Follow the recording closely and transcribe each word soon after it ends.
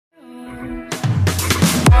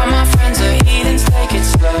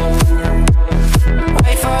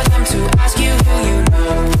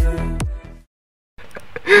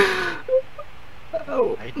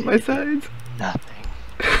My sides. Nothing.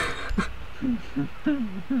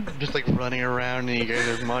 Just like running around and you guys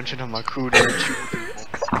are munching on my cooter and shooting people.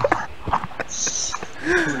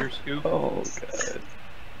 Cooter scoop. Oh god.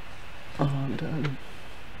 Oh, I'm done.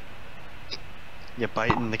 You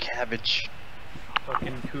biting the cabbage.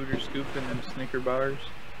 Fucking cooter scoop and them Snicker bars.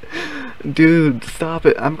 Dude, stop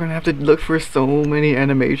it. I'm gonna have to look for so many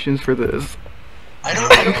animations for this. I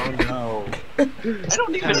don't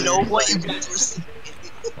even know what you guys were saying.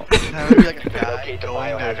 That would be like a guy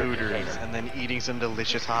going to Hooters and then eating some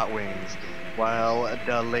delicious hot wings, while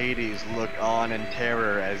the ladies look on in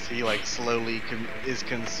terror as he like slowly is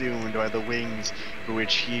consumed by the wings for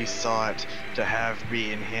which he sought to have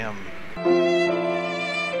be in him.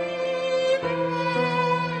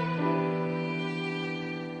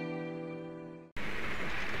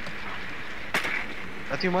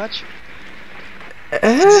 Not too much?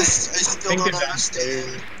 I still don't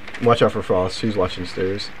understand. Watch out for Frost. She's watching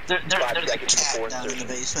stairs. There's a cat down in the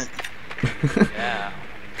basement. Yeah.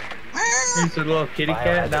 There's a little kitty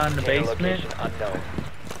cat down in the basement.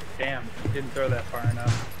 Damn, didn't throw that far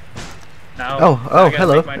enough. Now, Oh, I gotta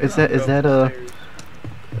hello. make my Is truck that go upstairs.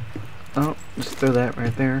 Oh, just throw that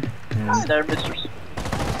right there. Hi And there, Mr.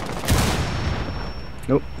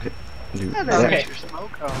 nope. Do that. Okay.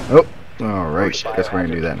 Oh, alright. Guess we're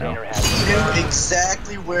gonna do that now. He knew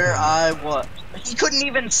exactly where I was. He couldn't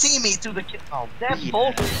even see me through the Oh, that's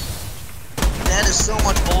bullshit. That is so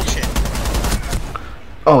much bullshit.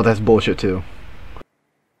 Oh, that's bullshit too.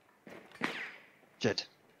 Shit.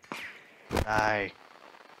 Die.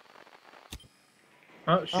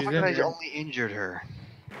 Oh, she's How in come I there. only injured her?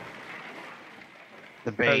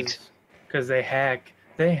 The bait. Because they hack.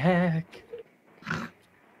 They hack.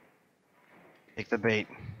 Take the bait.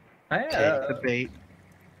 Take Take the bait.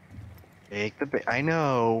 Take the bait. I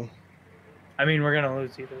know. I mean, we're gonna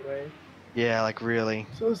lose either way. Yeah, like really.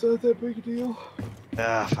 So it's not that big a deal.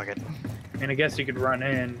 Ah, fuck it. I mean, I guess you could run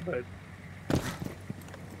in, but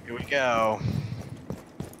Here we go.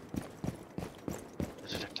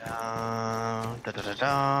 Da-da-da-da,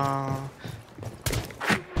 da-da-da-da.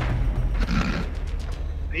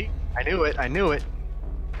 See? I knew it. I knew it.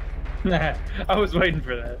 I was waiting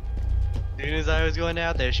for that. As soon as I was going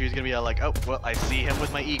out there, she was gonna be all like, "Oh, well, I see him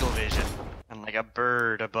with my eagle vision," and like a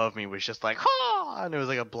bird above me was just like, "Ha!" and there was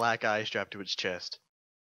like a black eye strapped to its chest.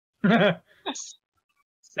 That'd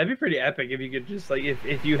be pretty epic if you could just like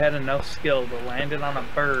if you had enough skill to land it on a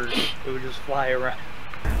bird, it would just fly around.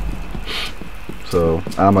 So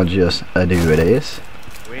I'ma just do this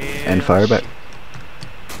and fire back.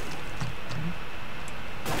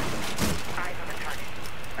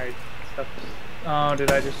 Alright, stuff. Oh,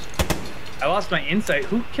 did I just? I lost my insight.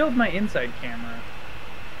 Who killed my inside camera?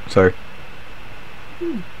 Sorry.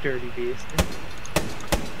 You dirty beast.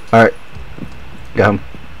 Alright. Got him.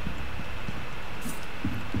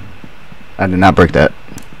 I did not break that.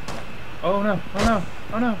 Oh no! Oh no!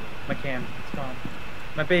 Oh no! My cam, it's gone.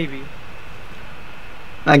 My baby.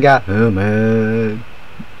 I got him, man.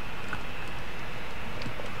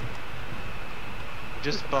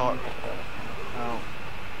 Just bought. Oh.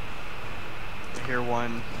 I hear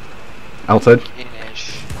one. Outside?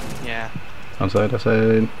 Inish. Yeah. Outside,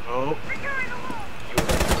 outside. Oh.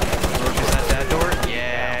 Is that that door?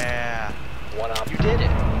 Yeah. You did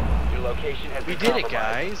it. Your location has We been did it, compromised.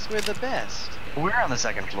 guys. We're the best. We're on the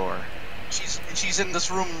second floor. She's in this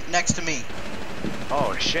room next to me.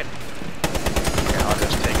 Oh shit. Yeah, I'll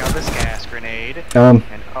just take out this gas grenade. Um.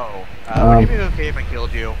 And would it be okay if I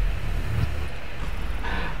killed you?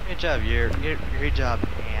 Good job, good job,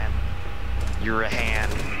 hand. You're a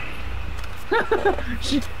hand.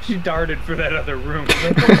 she darted for that other room.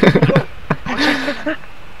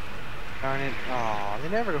 Darn it. Aw, they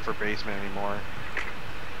never go for basement anymore.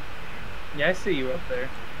 Yeah, I see you up there.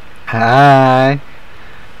 Hi.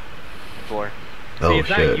 Floor. See, Oh it's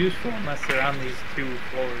not shit. useful unless they're on these two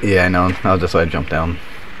floors. Yeah, I know. I'll just like jump down.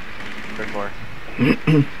 Third floor.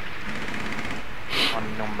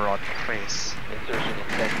 On number face. Insertion in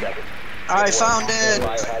 10 seconds. I found it!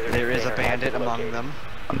 Biohazard There is a container has bandit been among located. them.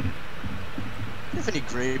 Tiffany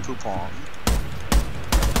Grey Poupon.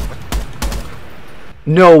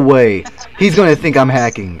 No way. He's gonna think I'm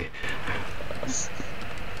hacking.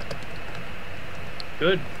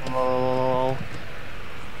 Good. Oh.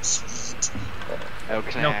 Sweet. No No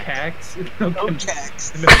connect. cax. No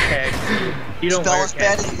cacks. No cax. You don't Spell wear is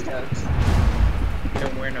bad khakis. as You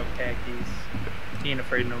don't wear no khakis. He ain't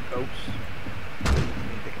afraid of no ghosts.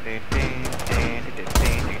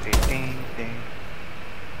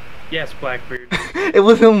 Yes, Blackbeard. It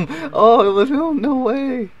was him. Oh, it was him. No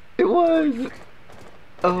way. It was.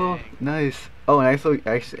 Oh, nice. Oh, and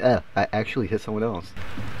I actually hit someone else.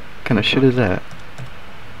 What kind of shit is that?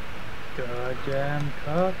 Goddamn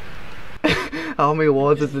cock. How many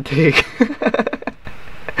walls does it take?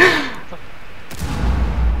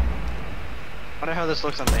 Wonder how this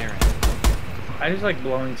looks on their end. I just like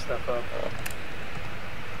blowing stuff up.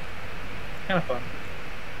 Kind of fun.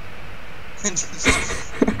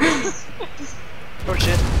 Oh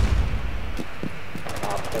shit.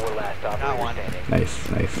 Op 4 last Got operator one. standing. Nice,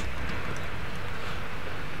 nice.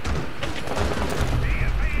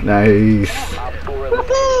 Nice. Op 4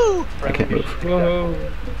 Woohoo! eliminated. I can't Friendly move. mission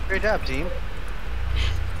Whoa. Great job, team.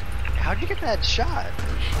 How'd you get that shot?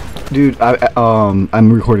 Dude,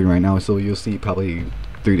 I'm recording right now, so you'll see probably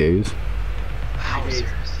 3 days. Wow, 3 days.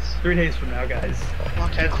 3 days from now, guys.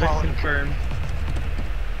 Fuck you, Has been quality. confirmed.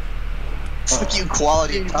 Fuck you,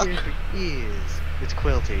 quality Been cuck. here for years. It's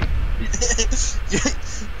Quilty.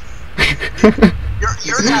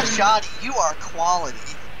 You're not shoddy, you are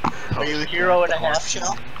quality. Are you a hero and a half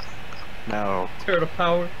shell? No. Turtle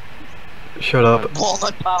power. Shut up.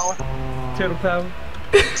 Walnut power. Turtle power.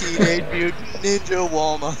 Teenage Mutant Ninja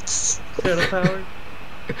Walnuts. Turtle power.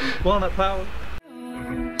 Walnut power.